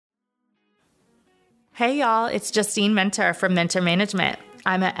Hey y'all, it's Justine Mentor from Mentor Management.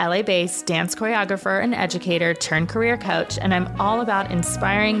 I'm a LA-based dance choreographer and educator turned career coach, and I'm all about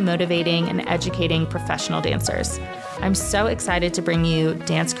inspiring, motivating, and educating professional dancers. I'm so excited to bring you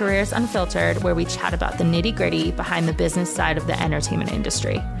Dance Careers Unfiltered, where we chat about the nitty-gritty behind the business side of the entertainment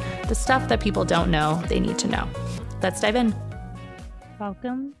industry, the stuff that people don't know they need to know. Let's dive in.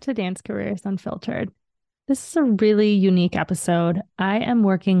 Welcome to Dance Careers Unfiltered. This is a really unique episode. I am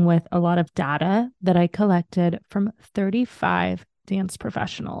working with a lot of data that I collected from 35 dance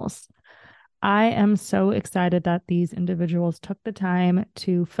professionals. I am so excited that these individuals took the time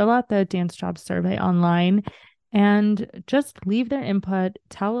to fill out the dance job survey online and just leave their input,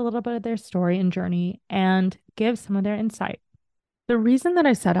 tell a little bit of their story and journey, and give some of their insight. The reason that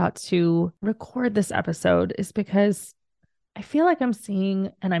I set out to record this episode is because I feel like I'm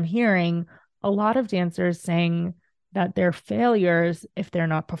seeing and I'm hearing a lot of dancers saying that they're failures if they're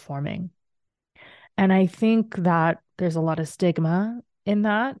not performing. And I think that there's a lot of stigma in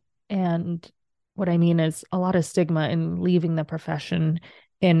that. And what I mean is a lot of stigma in leaving the profession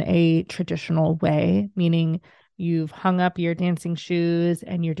in a traditional way, meaning you've hung up your dancing shoes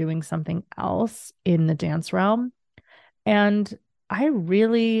and you're doing something else in the dance realm. And I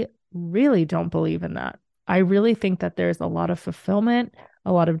really, really don't believe in that. I really think that there's a lot of fulfillment,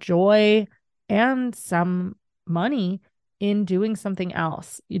 a lot of joy, and some money in doing something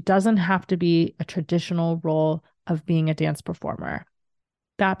else. It doesn't have to be a traditional role of being a dance performer.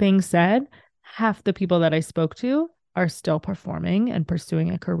 That being said, half the people that I spoke to are still performing and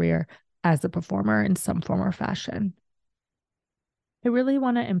pursuing a career as a performer in some form or fashion. I really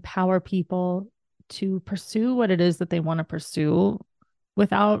want to empower people to pursue what it is that they want to pursue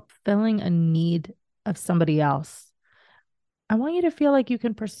without filling a need of somebody else. I want you to feel like you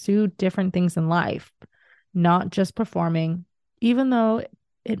can pursue different things in life, not just performing. Even though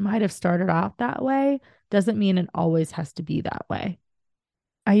it might have started out that way, doesn't mean it always has to be that way.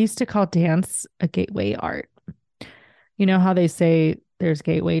 I used to call dance a gateway art. You know how they say there's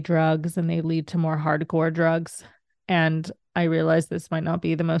gateway drugs and they lead to more hardcore drugs? And I realize this might not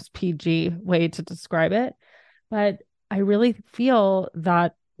be the most PG way to describe it, but I really feel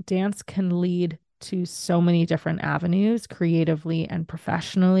that dance can lead to so many different avenues, creatively and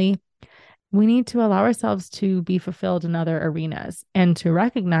professionally. We need to allow ourselves to be fulfilled in other arenas and to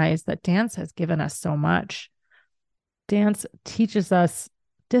recognize that dance has given us so much. Dance teaches us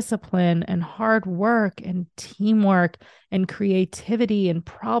discipline and hard work and teamwork and creativity and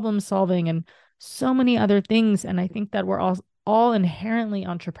problem solving and so many other things. And I think that we're all inherently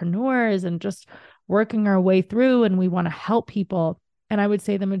entrepreneurs and just working our way through, and we want to help people. And I would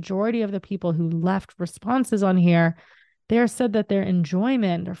say the majority of the people who left responses on here, they said that their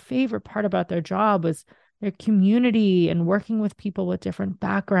enjoyment, their favorite part about their job was their community and working with people with different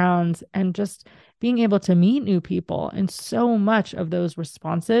backgrounds and just being able to meet new people. And so much of those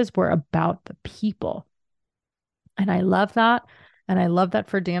responses were about the people. And I love that. And I love that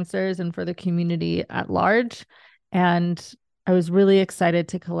for dancers and for the community at large. And I was really excited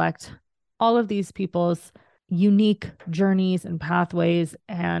to collect all of these people's unique journeys and pathways,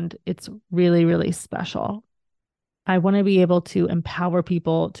 and it's really, really special. I want to be able to empower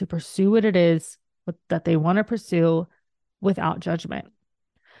people to pursue what it is that they want to pursue without judgment.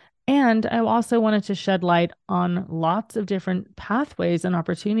 And I also wanted to shed light on lots of different pathways and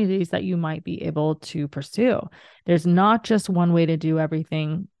opportunities that you might be able to pursue. There's not just one way to do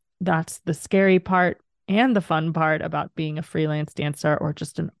everything. That's the scary part. And the fun part about being a freelance dancer or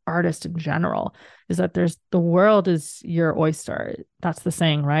just an artist in general is that the world is your oyster. That's the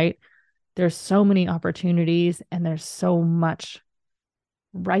saying, right? There's so many opportunities and there's so much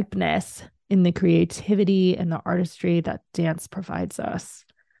ripeness in the creativity and the artistry that dance provides us.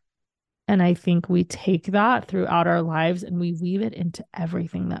 And I think we take that throughout our lives and we weave it into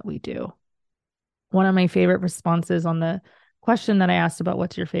everything that we do. One of my favorite responses on the question that I asked about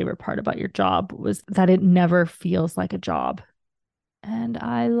what's your favorite part about your job was that it never feels like a job. And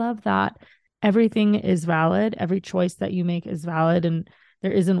I love that. Everything is valid. Every choice that you make is valid. And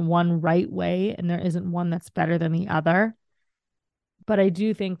there isn't one right way and there isn't one that's better than the other. But I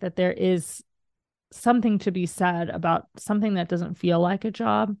do think that there is something to be said about something that doesn't feel like a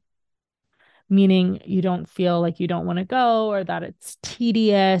job, meaning you don't feel like you don't want to go or that it's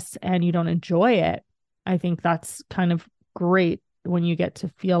tedious and you don't enjoy it. I think that's kind of great when you get to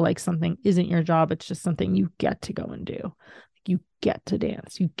feel like something isn't your job. It's just something you get to go and do. You get to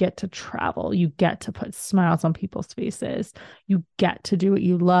dance, you get to travel, you get to put smiles on people's faces, you get to do what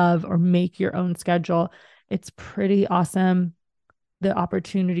you love or make your own schedule. It's pretty awesome, the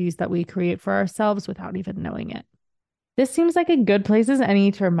opportunities that we create for ourselves without even knowing it. This seems like a good place as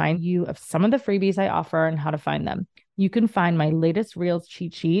any to remind you of some of the freebies I offer and how to find them. You can find my latest Reels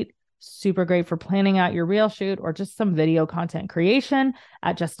cheat sheet, super great for planning out your reel shoot or just some video content creation,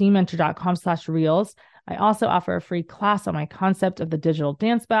 at justinementor.com/reels. I also offer a free class on my concept of the digital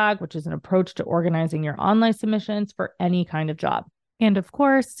dance bag, which is an approach to organizing your online submissions for any kind of job. And of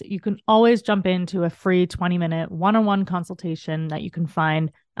course, you can always jump into a free 20-minute one-on-one consultation that you can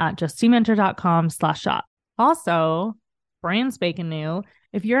find at justinementor.com/shop. Also, brand spanking new,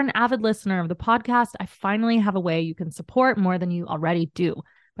 if you're an avid listener of the podcast, I finally have a way you can support more than you already do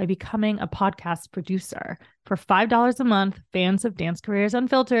by becoming a podcast producer. For $5 a month, fans of Dance Careers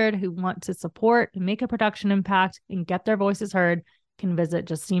Unfiltered who want to support and make a production impact and get their voices heard can visit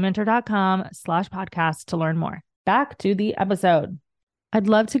justinementor.com/podcast to learn more. Back to the episode. I'd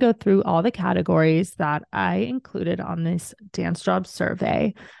love to go through all the categories that I included on this dance job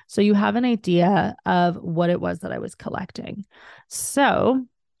survey so you have an idea of what it was that I was collecting. So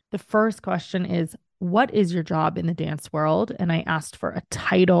the first question is, what is your job in the dance world? And I asked for a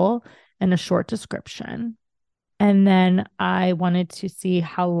title and a short description. And then I wanted to see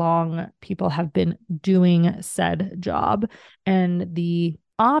how long people have been doing said job. And the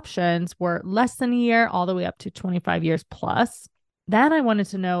options were less than a year all the way up to 25 years plus. Then I wanted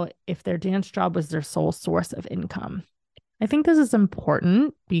to know if their dance job was their sole source of income. I think this is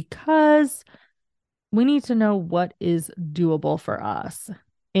important because we need to know what is doable for us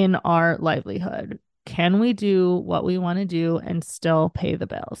in our livelihood. Can we do what we want to do and still pay the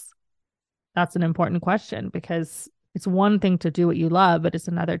bills? That's an important question because it's one thing to do what you love, but it's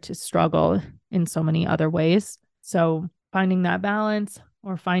another to struggle in so many other ways. So finding that balance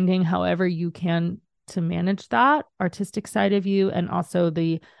or finding however you can to manage that artistic side of you and also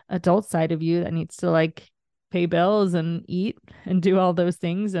the adult side of you that needs to like pay bills and eat and do all those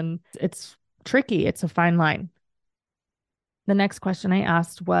things. And it's tricky. It's a fine line. The next question I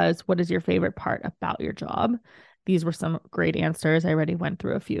asked was, what is your favorite part about your job? These were some great answers. I already went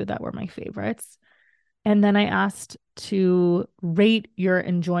through a few that were my favorites. And then I asked to rate your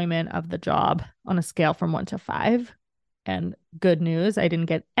enjoyment of the job on a scale from 1 to 5. And good news, I didn't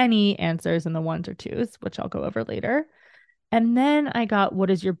get any answers in the 1s or 2s, which I'll go over later. And then I got, what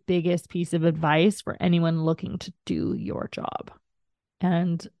is your biggest piece of advice for anyone looking to do your job?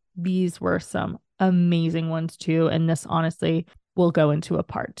 And these were some amazing ones too. And this honestly will go into a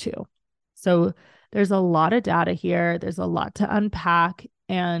part 2. So there's a lot of data here. There's a lot to unpack.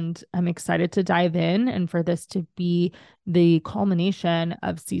 And I'm excited to dive in and for this to be the culmination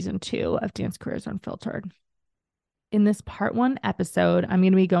of season 2 of Dance Careers Unfiltered. In this part 1 episode, I'm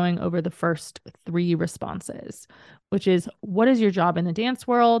going to be going over the first 3 responses, which is, what is your job in the dance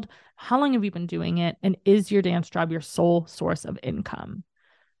world? How long have you been doing it? And is your dance job your sole source of income?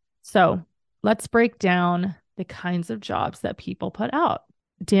 So let's break down the kinds of jobs that people put out.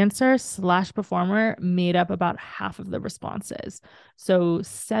 Dancer/performer made up about half of the responses. So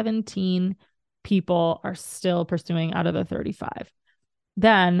 17 people are still pursuing out of the 35.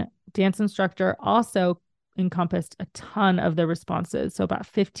 Then dance instructor also encompassed a ton of the responses. So about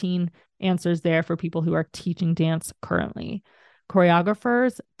 15 answers there for people who are teaching dance currently.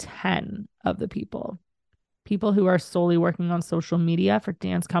 Choreographers, 10 of the people. People who are solely working on social media for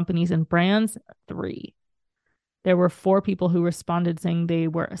dance companies and brands, 3. There were 4 people who responded saying they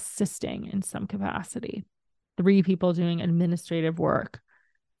were assisting in some capacity. 3 people doing administrative work.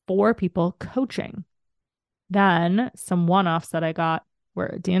 4 people coaching. Then some one-offs that I got were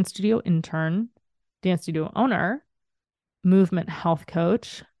a dance studio intern, dance studio owner, movement health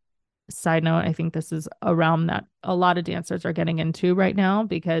coach. Side note, I think this is a realm that a lot of dancers are getting into right now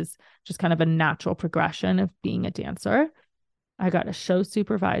because just kind of a natural progression of being a dancer. I got a show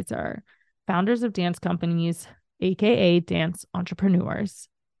supervisor, founders of dance companies, AKA dance entrepreneurs,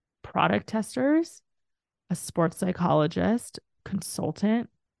 product testers, a sports psychologist, consultant,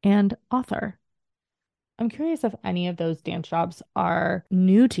 and author. I'm curious if any of those dance jobs are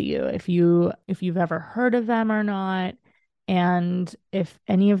new to you, if you've ever heard of them or not, and if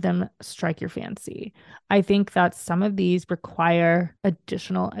any of them strike your fancy. I think that some of these require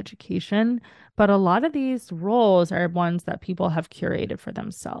additional education, but a lot of these roles are ones that people have curated for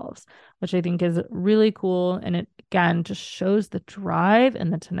themselves, which I think is really cool. And it, again, just shows the drive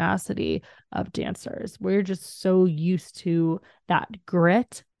and the tenacity of dancers. We're just so used to that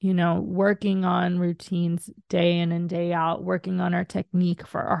grit, working on routines day in and day out, working on our technique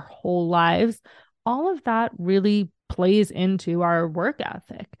for our whole lives. All of that really plays into our work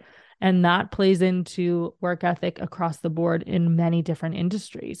ethic. And that plays into work ethic across the board in many different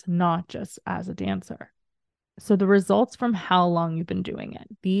industries, not just as a dancer. So the results from how long you've been doing it,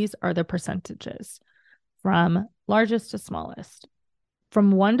 these are the percentages from largest to smallest.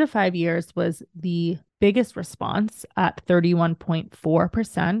 From 1 to 5 years was the biggest response at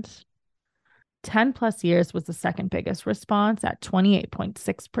 31.4%. 10 plus years was the second biggest response at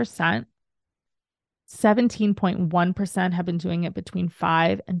 28.6%. 17.1% have been doing it between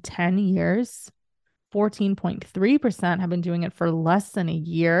 5 and 10 years. 14.3% have been doing it for less than a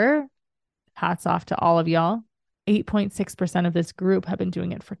year. Hats off to all of y'all. 8.6% of this group have been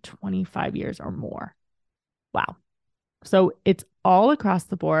doing it for 25 years or more. Wow. So it's all across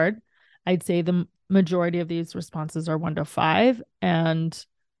the board. I'd say the majority of these responses are 1 to 5, and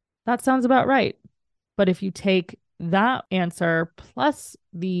that sounds about right. But if you take that answer plus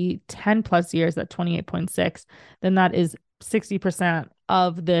the 10 plus years at 28.6, then that is 60%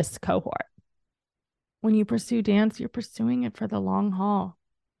 of this cohort. When you pursue dance, you're pursuing it for the long haul.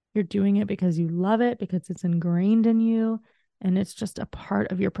 You're doing it because you love it, because it's ingrained in you, and it's just a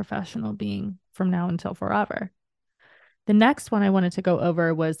part of your professional being from now until forever. The next one I wanted to go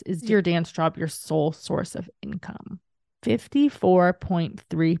over was, is your dance job your sole source of income?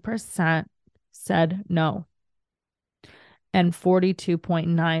 54.3% said no. And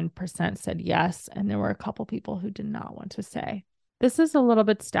 42.9% said yes. And there were a couple people who did not want to say. This is a little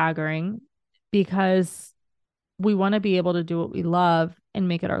bit staggering because we want to be able to do what we love and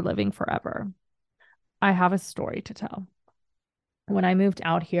make it our living forever. I have a story to tell. When I moved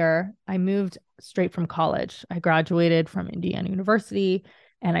out here, I moved straight from college. I graduated from Indiana University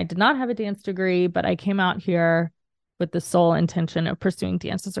and I did not have a dance degree, but I came out here with the sole intention of pursuing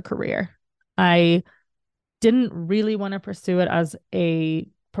dance as a career. I didn't really want to pursue it as a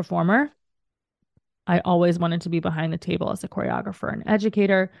performer. I always wanted to be behind the table as a choreographer and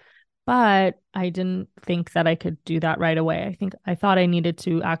educator, but I didn't think that I could do that right away. I thought I needed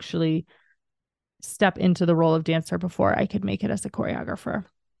to actually step into the role of dancer before I could make it as a choreographer.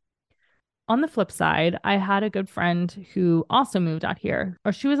 On the flip side, I had a good friend who also moved out here,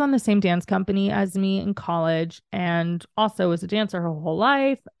 or she was on the same dance company as me in college and also was a dancer her whole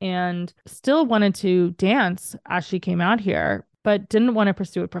life and still wanted to dance as she came out here, but didn't want to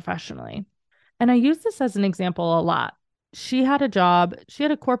pursue it professionally. And I use this as an example a lot. She had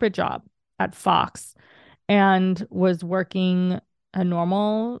a corporate job at Fox and was working a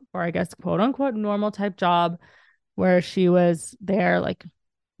normal, or I guess quote unquote normal type job where she was there like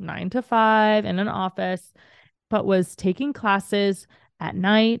 9 to 5 in an office, but was taking classes at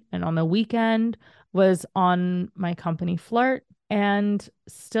night and on the weekend, was on my company Flirt, and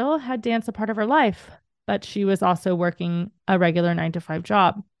still had dance a part of her life. But she was also working a regular 9 to 5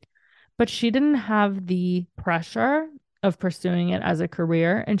 job. But she didn't have the pressure of pursuing it as a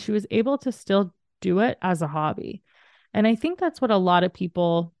career, and she was able to still do it as a hobby. And I think that's what a lot of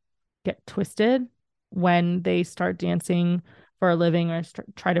people get twisted when they start dancing for a living or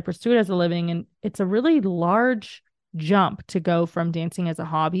try to pursue it as a living. And it's a really large jump to go from dancing as a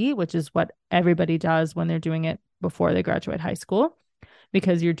hobby, which is what everybody does when they're doing it before they graduate high school,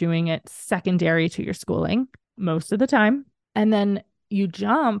 because you're doing it secondary to your schooling most of the time. And then you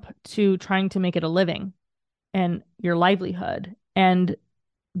jump to trying to make it a living and your livelihood. And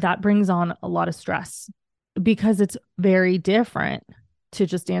that brings on a lot of stress because it's very different to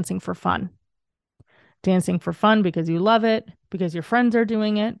just dancing for fun. Dancing for fun because you love it, because your friends are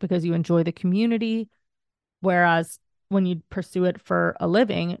doing it, because you enjoy the community. Whereas when you pursue it for a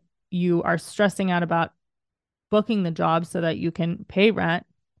living, you are stressing out about booking the job so that you can pay rent.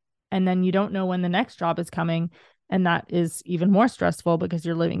 And then you don't know when the next job is coming. And that is even more stressful because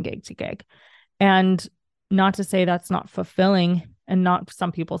you're living gig to gig. And not to say that's not fulfilling and not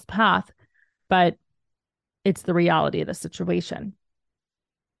some people's path, but it's the reality of the situation.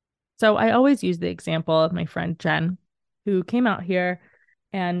 So I always use the example of my friend Jen, who came out here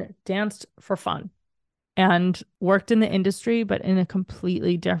and danced for fun and worked in the industry, but in a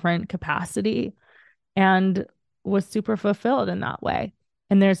completely different capacity, and was super fulfilled in that way.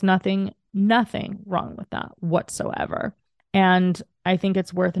 And there's nothing wrong with that whatsoever. And I think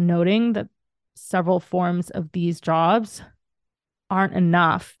it's worth noting that several forms of these jobs aren't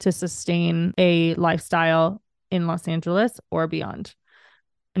enough to sustain a lifestyle in Los Angeles or beyond.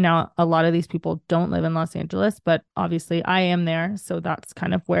 Now, a lot of these people don't live in Los Angeles, but obviously I am there. So that's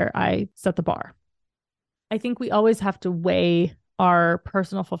kind of where I set the bar. I think we always have to weigh our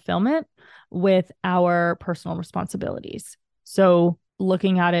personal fulfillment with our personal responsibilities. So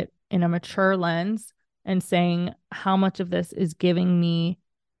looking at it in a mature lens and saying how much of this is giving me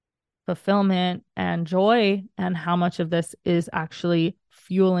fulfillment and joy, and how much of this is actually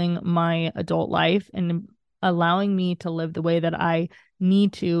fueling my adult life and allowing me to live the way that I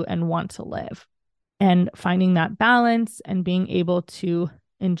need to and want to live. And finding that balance and being able to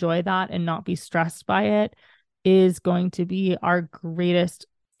enjoy that and not be stressed by it is going to be our greatest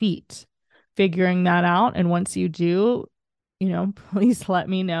feat, figuring that out. And once you do, please let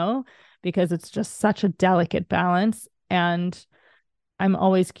me know, because it's just such a delicate balance. And I'm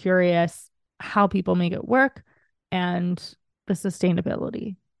always curious how people make it work and the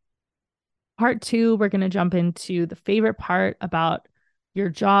sustainability. Part 2, we're going to jump into the favorite part about your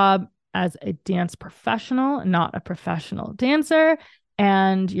job as a dance professional, not a professional dancer,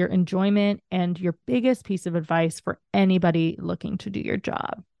 and your enjoyment and your biggest piece of advice for anybody looking to do your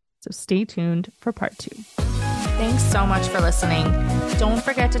job. So stay tuned for part 2. Thanks so much for listening. Don't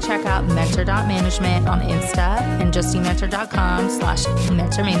forget to check out mentor.management on Insta and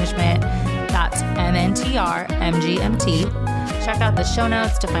justymentor.com/mentormanagement. That's MNTRMGMT. Check out the show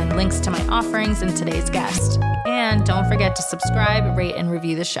notes to find links to my offerings and today's guest. And don't forget to subscribe, rate, and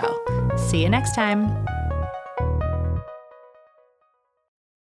review the show. See you next time.